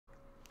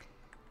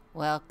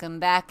Welcome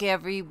back,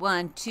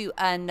 everyone, to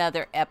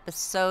another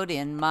episode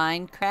in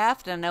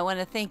Minecraft. And I want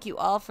to thank you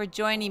all for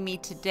joining me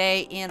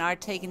today in our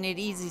Taking It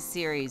Easy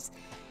series.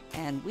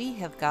 And we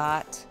have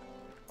got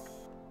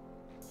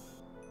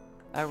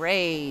a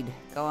raid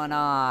going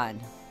on,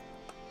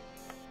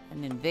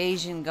 an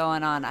invasion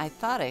going on. I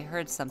thought I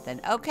heard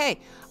something. Okay,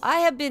 I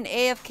have been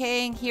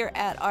AFKing here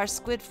at our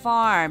squid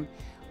farm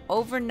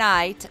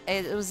overnight.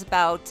 It was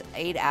about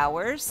 8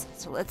 hours.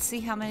 So let's see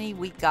how many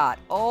we got.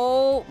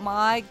 Oh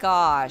my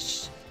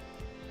gosh.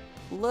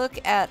 Look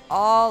at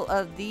all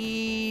of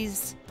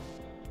these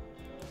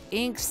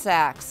ink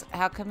sacks.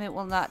 How come it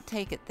will not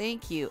take it?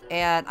 Thank you.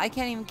 And I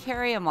can't even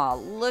carry them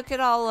all. Look at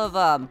all of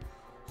them.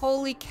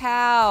 Holy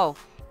cow.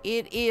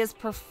 It is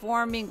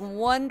performing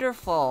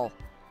wonderful.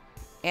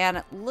 And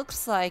it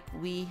looks like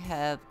we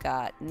have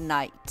got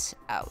night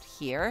out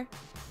here.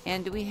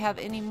 And do we have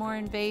any more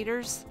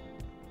invaders?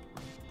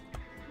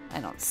 I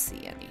don't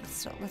see any,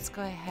 so let's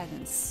go ahead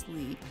and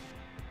sleep.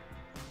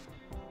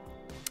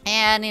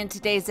 And in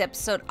today's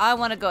episode, I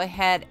want to go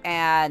ahead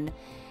and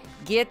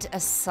get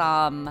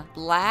some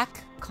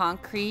black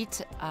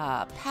concrete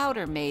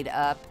powder made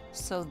up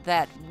so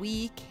that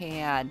we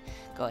can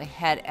go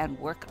ahead and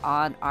work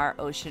on our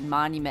ocean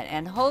monument.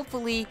 And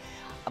hopefully,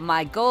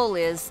 my goal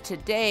is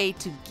today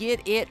to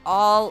get it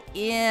all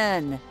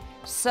in.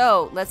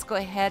 So let's go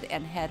ahead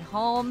and head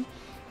home,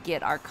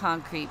 get our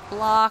concrete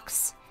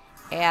blocks,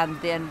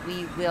 and then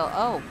we will,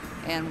 oh,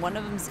 and one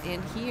of them's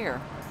in here.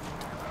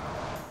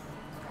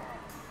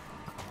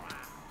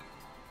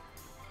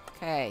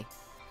 Okay,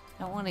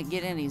 don't want to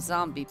get any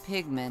zombie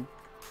pigmen.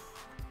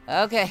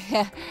 Okay,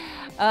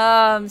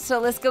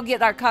 so let's go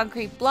get our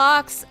concrete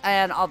blocks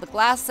and all the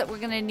glass that we're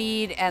gonna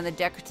need and the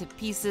decorative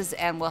pieces,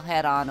 and we'll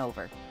head on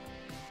over.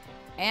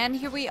 And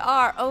here we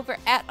are over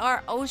at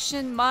our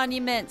ocean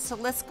monument. So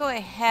let's go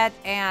ahead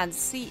and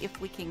see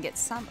if we can get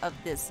some of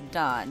this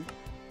done.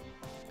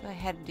 Go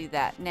ahead and do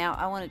that. Now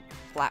I want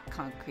black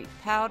concrete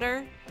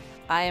powder.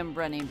 I am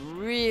running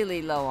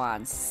really low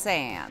on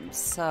sand,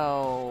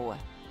 so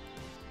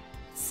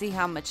let's see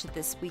how much of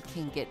this we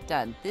can get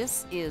done.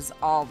 This is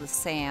all the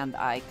sand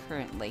I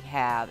currently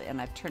have, and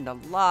I've turned a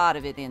lot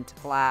of it into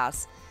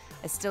glass.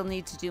 I still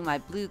need to do my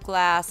blue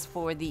glass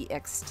for the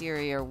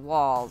exterior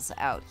walls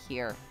out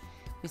here.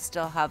 We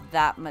still have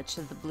that much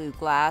of the blue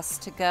glass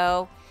to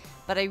go,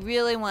 but I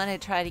really want to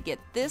try to get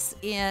this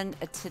in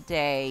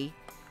today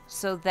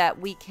so that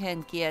we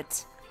can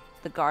get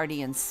the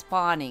guardians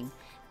spawning.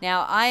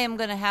 Now I am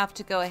going to have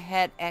to go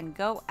ahead and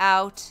go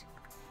out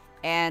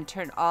and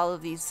turn all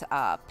of these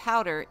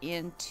powder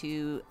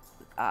into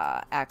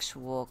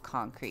actual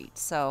concrete.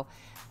 So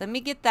let me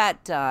get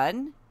that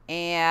done,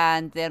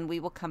 and then we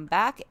will come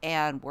back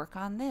and work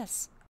on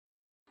this.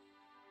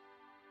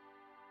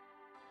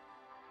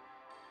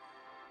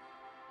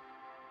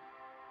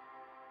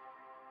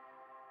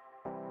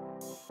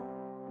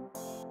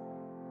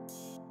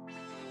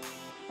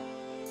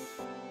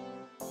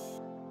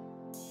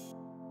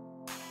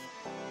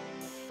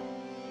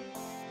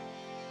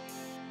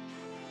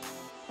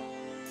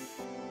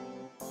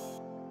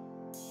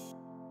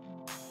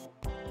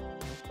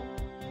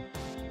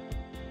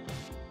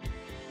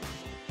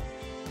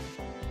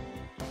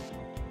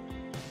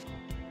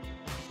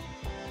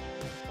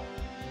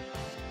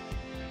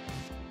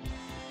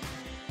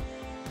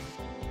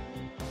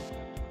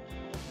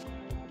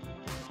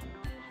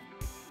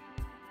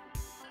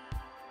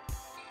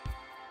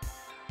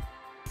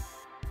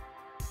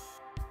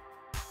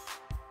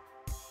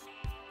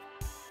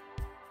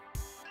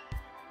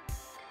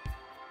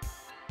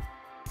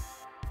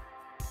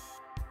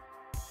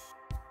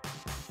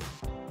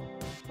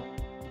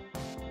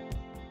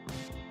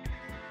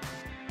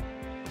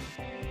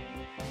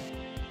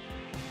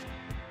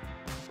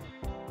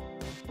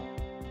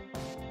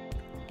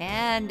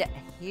 And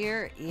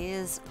here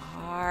is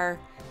our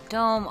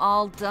dome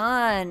all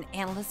done.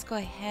 And let's go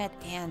ahead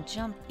and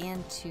jump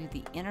into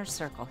the inner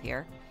circle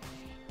here.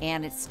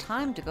 And it's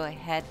time to go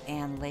ahead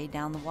and lay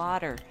down the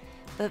water.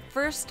 But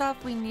first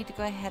off, we need to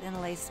go ahead and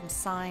lay some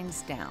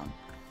signs down.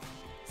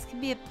 This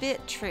can be a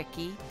bit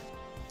tricky,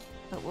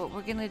 but what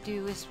we're gonna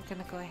do is we're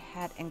gonna go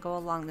ahead and go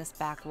along this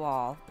back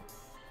wall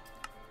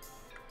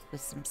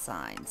with some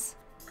signs.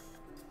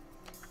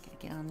 Gonna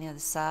get on the other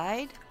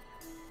side.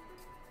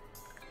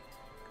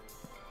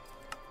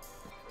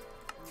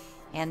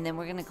 And then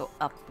we're going to go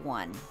up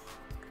one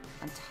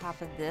on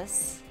top of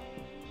this.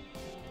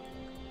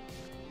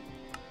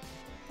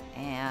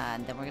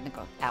 And then we're going to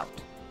go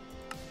out.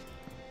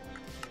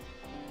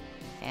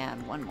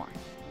 And one more.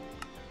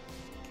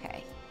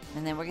 Okay.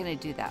 And then we're going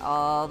to do that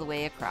all the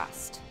way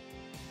across.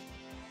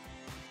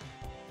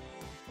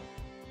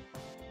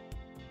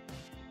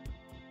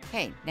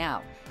 Okay,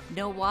 now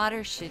no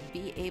water should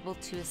be able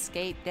to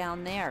escape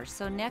down there.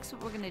 So next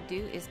what we're going to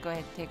do is go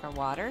ahead and take our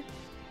water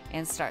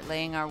and start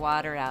laying our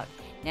water out.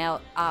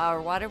 Now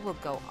our water will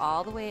go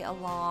all the way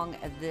along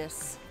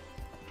this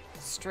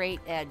straight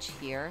edge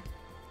here.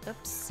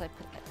 Oops, I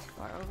put that too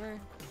far over.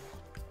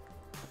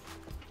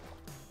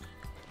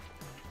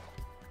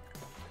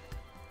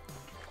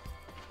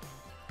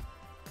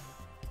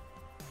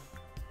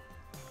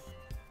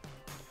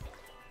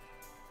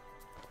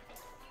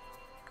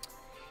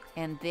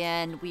 And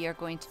then we are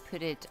going to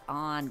put it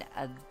on,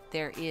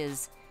 there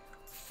is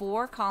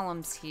 4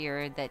 columns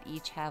here that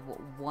each have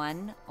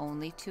 1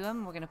 only to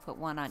them. We're going to put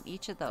 1 on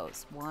each of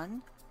those.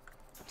 1,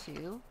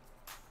 2,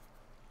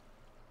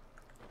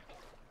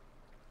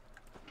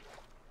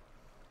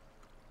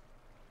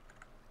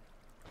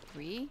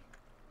 3,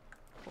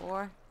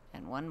 4,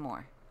 and 1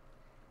 more.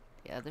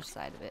 The other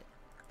side of it.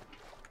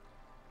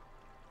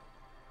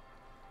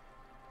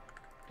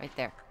 Right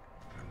there.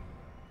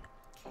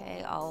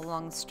 Okay, all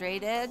along the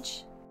straight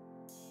edge.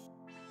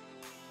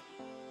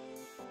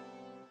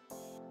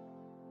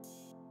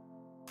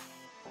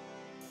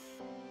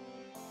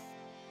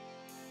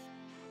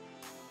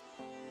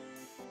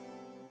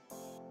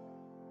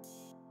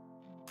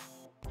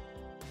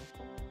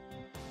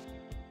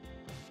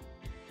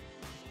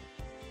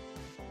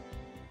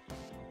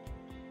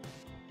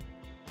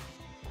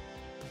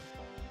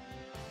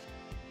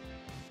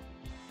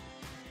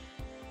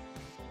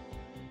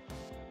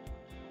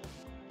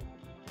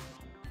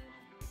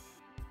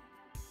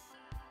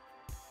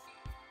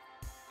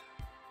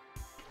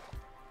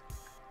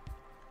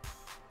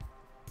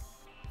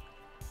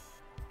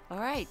 All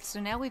right, so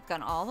now we've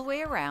gone all the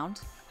way around.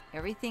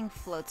 Everything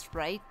floats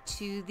right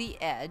to the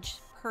edge.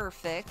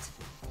 Perfect.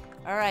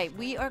 All right,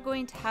 we are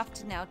going to have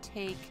to now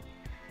take,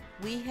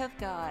 we have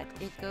got,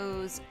 it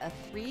goes a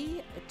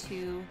 3, a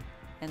 2,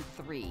 and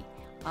 3.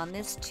 On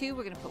this 2,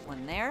 we're going to put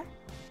 1 there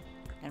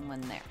and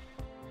 1 there.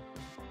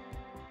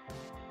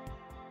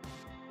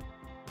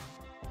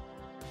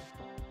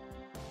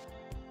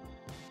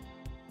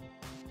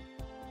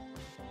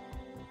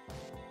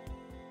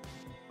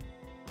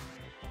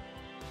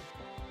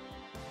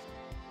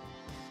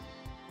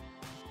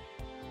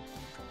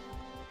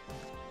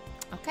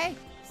 Okay,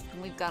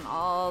 and we've gone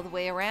all the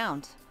way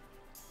around.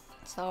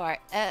 So our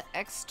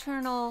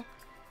external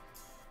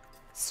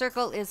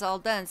circle is all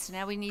done. So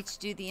now we need to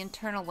do the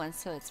internal one.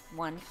 So it's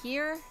 1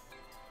 here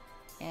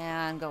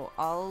and go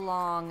all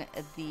along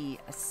the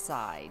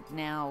side.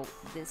 Now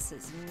this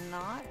is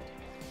not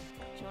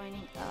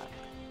joining up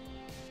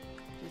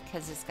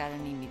because it's got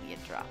an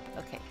immediate drop.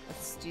 Okay,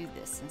 let's do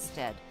this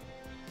instead.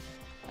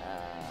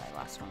 I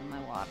lost one of my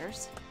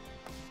waters.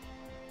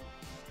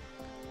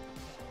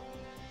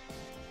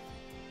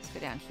 Go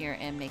down here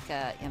and make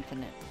a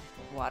infinite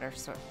water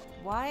source.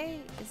 Why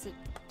is it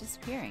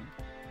disappearing?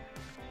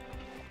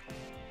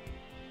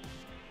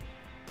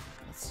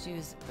 Let's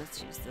use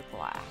the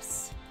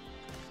glass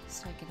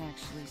so I can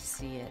actually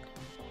see it.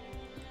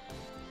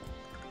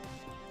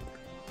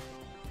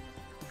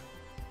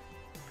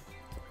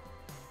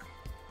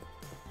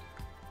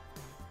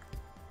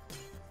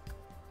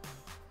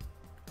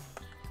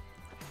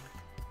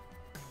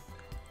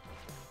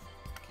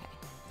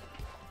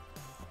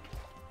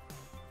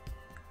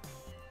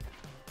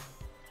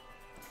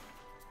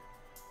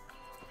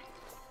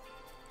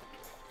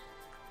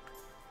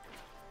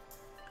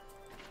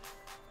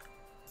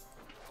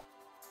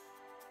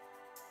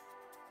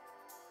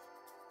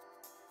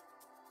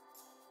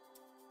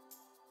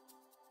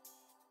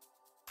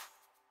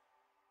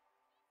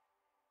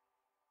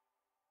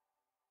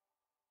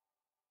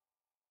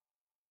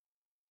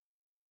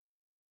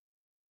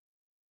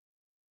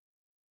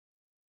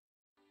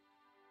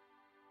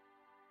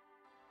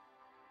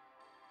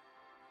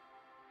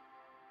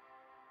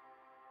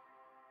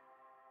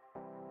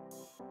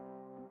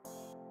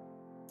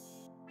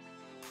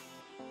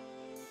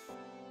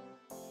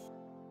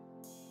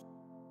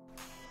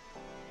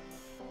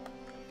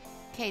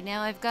 Okay,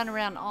 now I've gone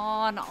around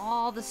on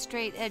all the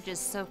straight edges.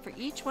 So for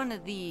each one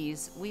of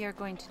these, we are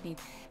going to need,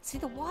 see,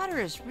 the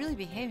water is really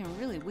behaving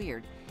really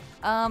weird.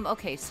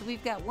 Okay, so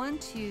we've got 1,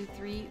 2,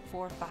 3,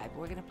 4, 5.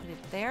 We're gonna put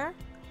it there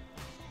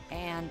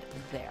and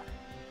there.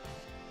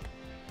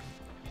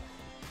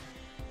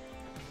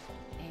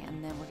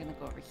 And then we're gonna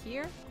go over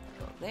here,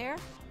 go there,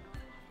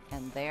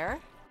 and there.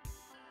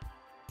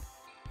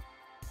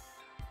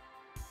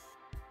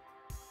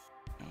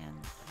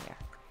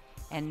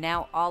 And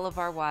now all of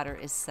our water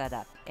is set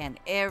up and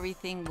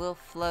everything will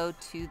flow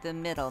to the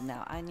middle.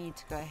 Now I need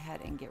to go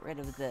ahead and get rid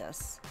of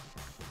this.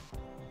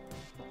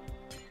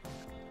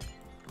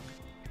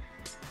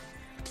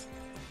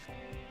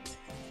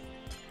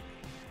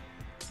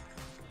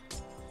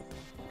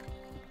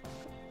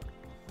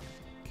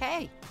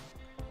 Okay,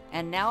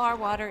 and now our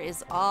water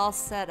is all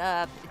set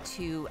up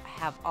to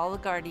have all the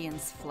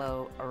guardians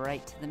flow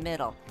right to the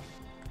middle.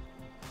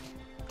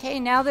 Okay,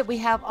 now that we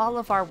have all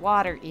of our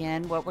water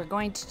in, what we're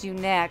going to do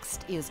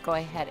next is go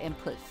ahead and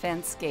put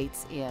fence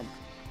gates in.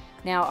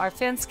 Now our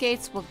fence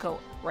gates will go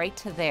right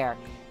to there.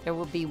 There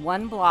will be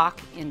 1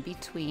 block in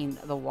between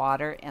the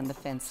water and the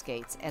fence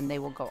gates, and they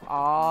will go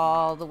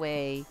all the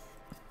way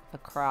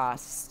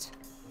across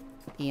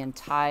the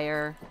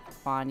entire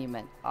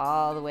monument,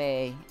 all the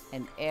way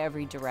in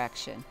every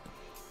direction.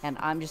 And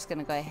I'm just going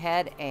to go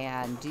ahead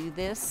and do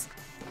this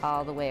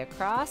all the way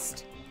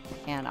across,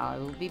 and I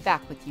will be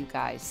back with you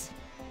guys.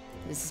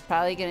 This is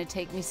probably going to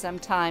take me some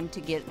time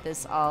to get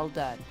this all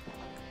done.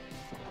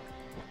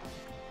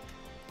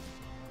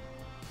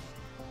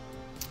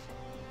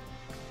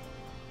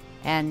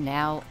 And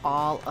now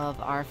all of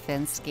our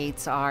fence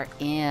gates are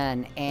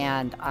in,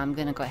 and I'm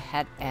gonna go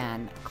ahead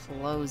and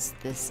close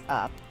this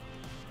up.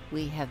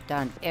 We have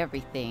done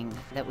everything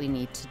that we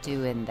need to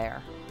do in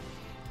there.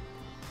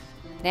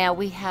 Now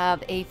we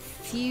have a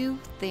few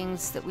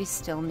things that we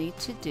still need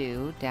to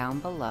do down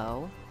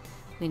below.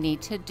 We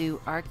need to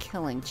do our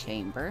killing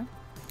chamber.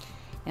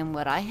 And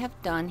what I have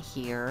done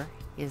here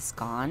is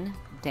gone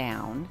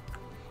down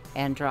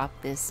and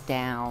dropped this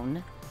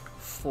down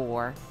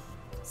 4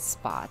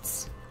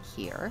 spots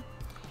here.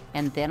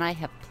 And then I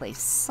have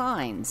placed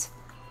signs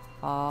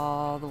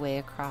all the way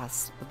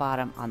across the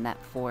bottom on that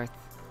 4th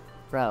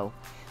row.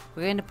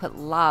 We're going to put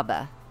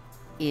lava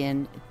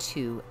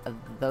into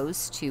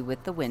those 2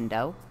 with the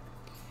window,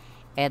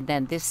 and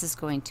then this is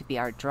going to be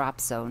our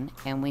drop zone,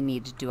 and we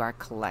need to do our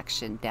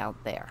collection down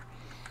there.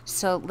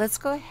 So let's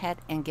go ahead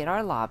and get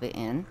our lava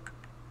in.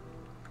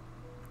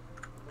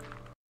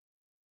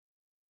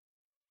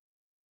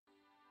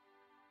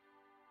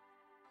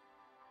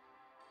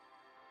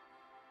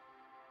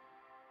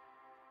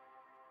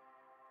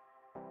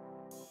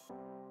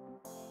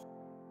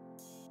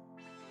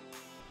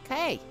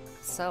 Okay,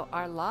 so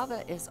our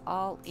lava is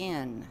all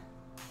in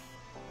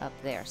up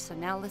there. So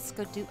now let's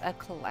go do a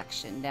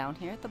collection down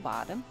here at the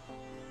bottom.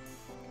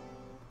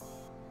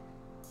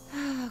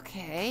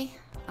 Okay,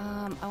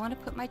 I want to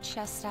put my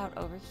chest out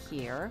over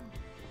here.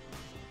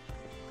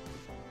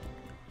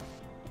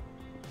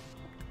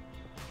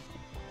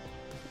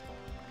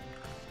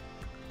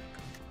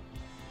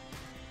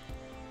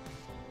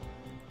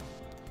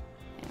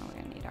 And we're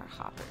going to need our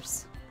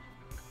hoppers.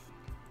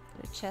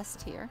 Put a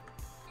chest here.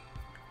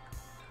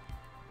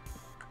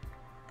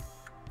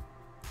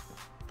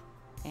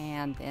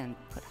 And then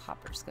put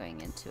hoppers going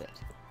into it.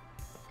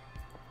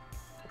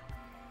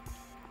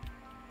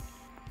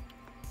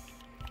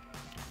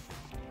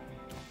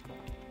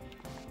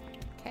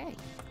 Okay.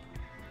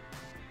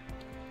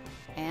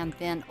 And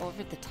then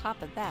over the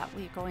top of that,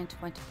 we're going to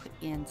want to put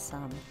in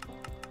some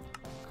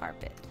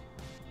carpet.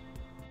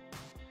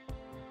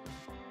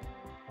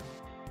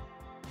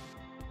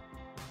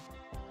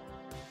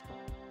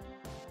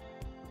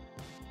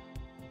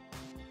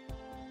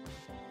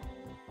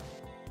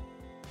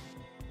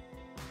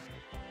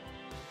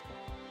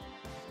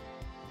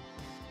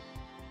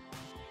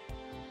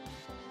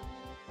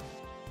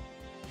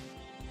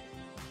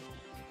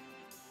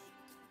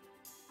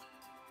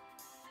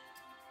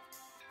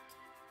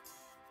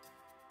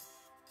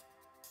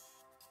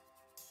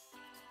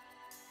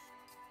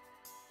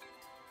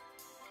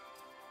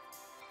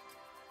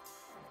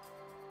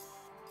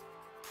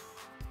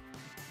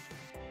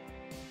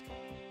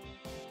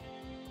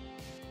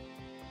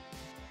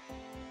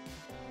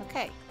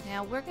 Okay,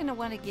 now we're going to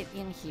want to get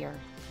in here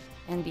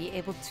and be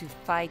able to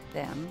fight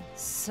them.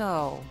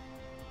 So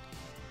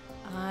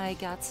I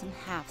got some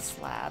half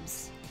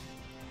slabs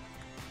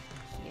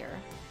here.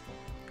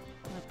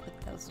 I'm going to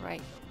put those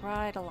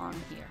right along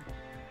here.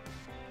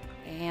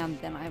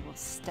 And then I will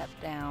step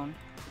down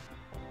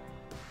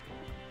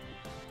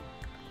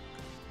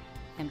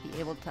and be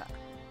able to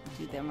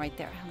do them right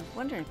there. I'm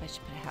wondering if I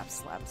should put half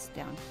slabs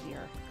down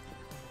here.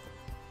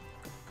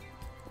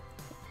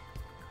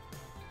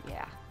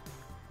 Yeah.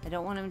 I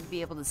don't want them to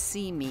be able to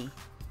see me,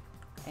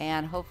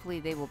 and hopefully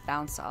they will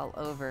bounce all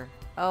over.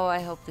 Oh,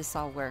 I hope this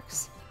all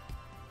works.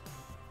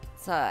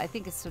 So I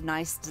think it's a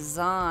nice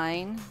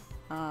design.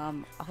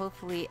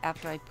 Hopefully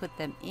after I put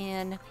them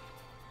in,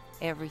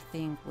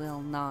 everything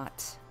will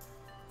not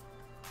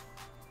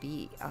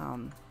be,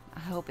 I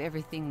hope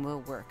everything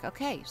will work.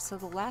 Okay, so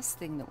the last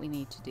thing that we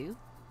need to do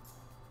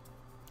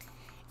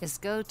is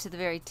go to the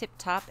very tip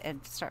top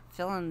and start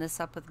filling this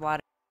up with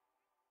water.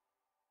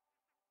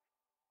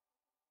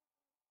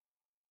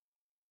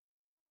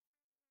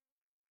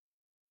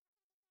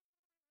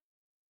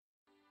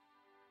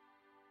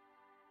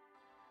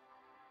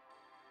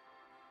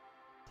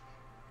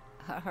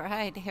 All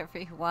right,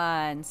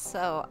 everyone.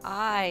 So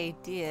I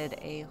did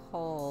a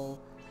whole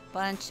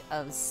bunch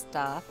of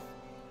stuff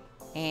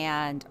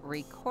and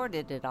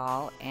recorded it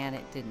all, and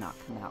it did not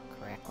come out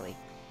correctly.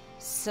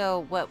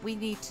 So what we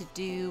need to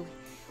do,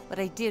 what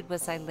I did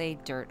was I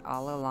laid dirt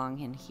all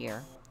along in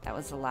here. That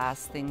was the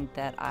last thing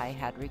that I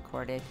had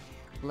recorded.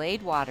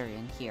 Laid water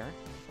in here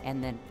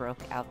and then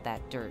broke out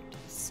that dirt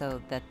so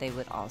that they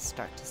would all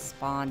start to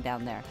spawn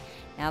down there.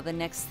 Now the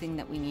next thing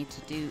that we need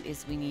to do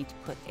is we need to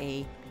put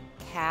a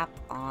cap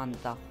on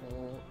the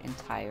whole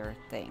entire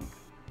thing.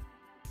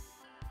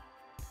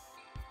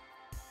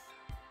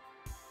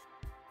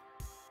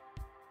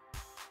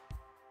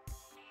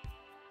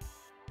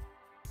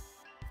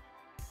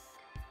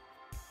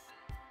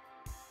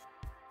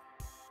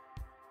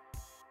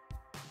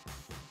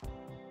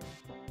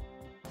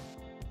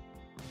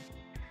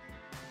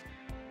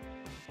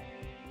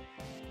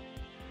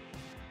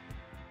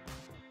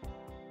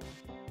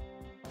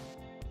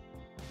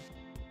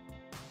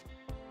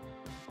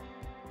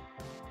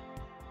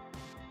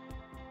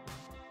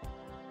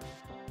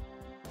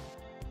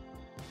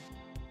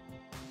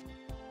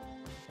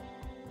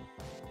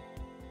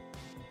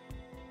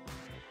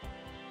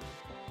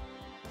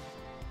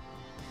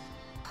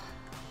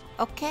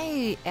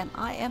 Okay, and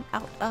I am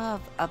out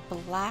of a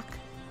black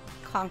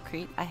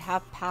concrete. I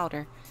have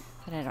powder,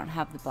 but I don't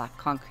have the black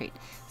concrete.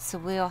 So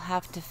we'll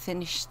have to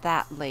finish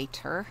that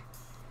later.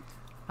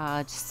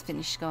 Just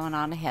finish going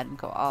on ahead and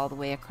go all the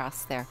way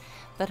across there.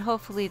 But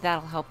hopefully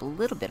that'll help a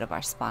little bit of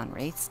our spawn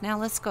rates. Now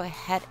let's go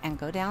ahead and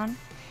go down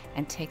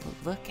and take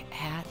a look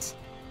at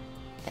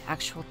the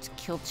actual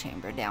kill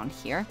chamber down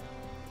here.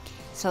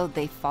 So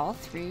they fall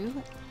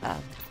through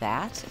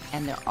that,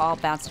 and they're all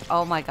bounced.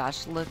 Oh my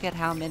gosh, look at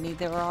how many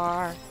there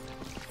are.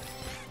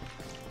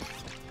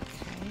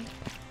 Okay.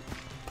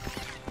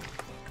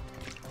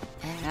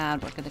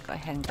 And we're going to go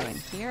ahead and go in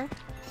here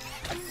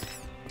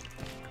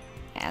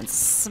and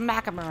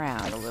smack them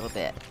around a little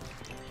bit.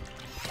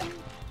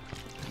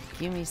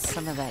 Give me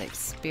some of that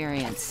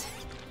experience.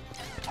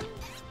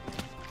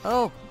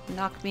 Oh,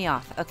 knocked me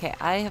off. Okay,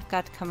 I have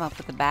got to come up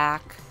with a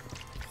back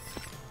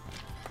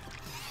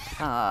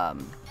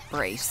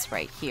brace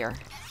right here.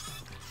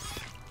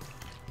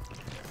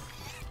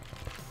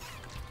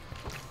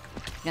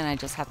 And I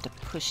just have to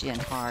push in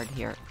hard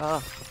here.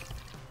 Oh.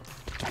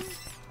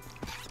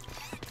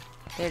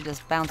 They're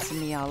just bouncing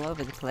me all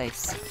over the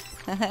place.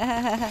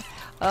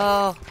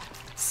 Oh,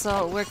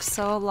 so it worked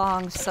so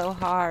long, so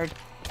hard.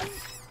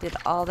 Did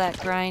all that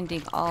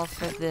grinding all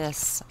for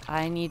this.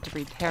 I need to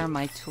repair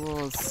my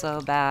tools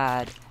so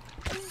bad.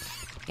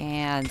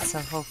 And so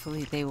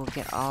hopefully they will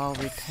get all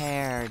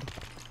repaired.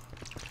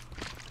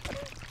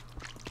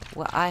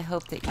 Well, I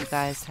hope that you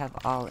guys have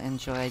all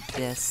enjoyed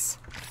this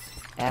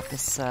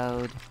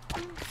episode.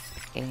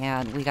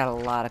 And we got a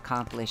lot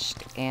accomplished.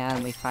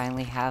 And we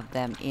finally have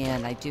them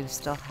in. I do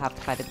still have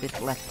quite a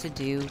bit left to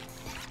do.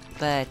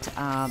 But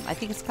I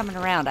think it's coming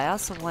around. I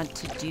also want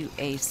to do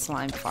a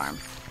slime farm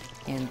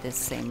in this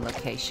same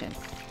location,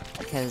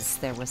 because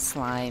there was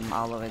slime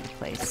all over the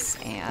place,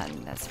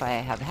 and that's why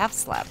I have half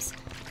slabs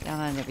down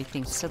on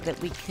everything, so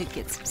that we could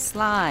get some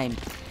slime.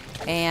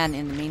 And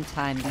in the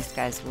meantime, these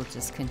guys will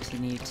just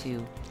continue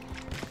to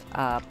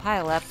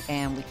pile up,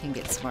 and we can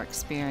get some more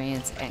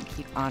experience and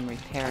keep on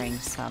repairing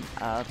some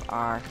of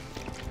our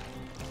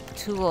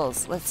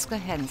tools. Let's go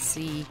ahead and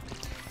see.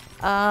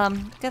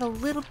 Got a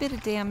little bit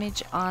of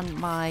damage on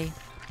my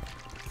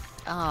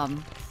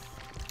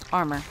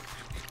armor,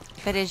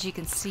 but as you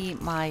can see,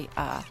 my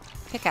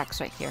pickaxe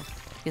right here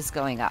is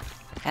going up,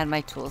 and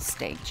my tools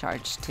staying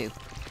charged too.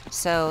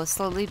 So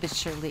slowly but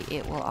surely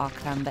it will all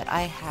come. But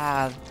I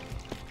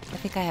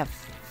think I have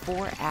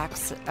four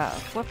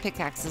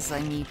pickaxes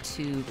I need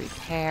to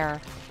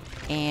repair,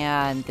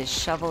 and the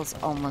shovel's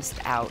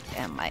almost out,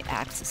 and my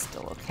axe is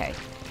still okay.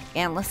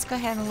 And let's go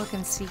ahead and look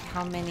and see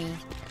how many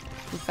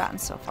we've gotten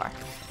so far.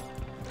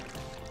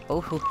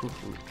 Oh,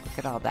 look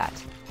at all that.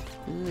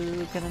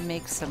 Ooh, gonna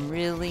make some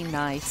really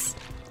nice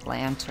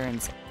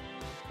lanterns.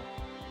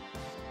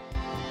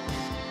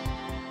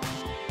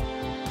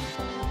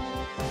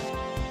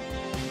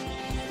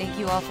 Thank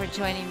you all for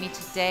joining me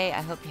today.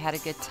 I hope you had a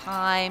good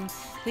time.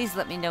 Please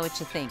let me know what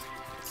you think.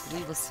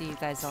 We will see you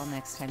guys all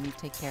next time. You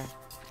take care.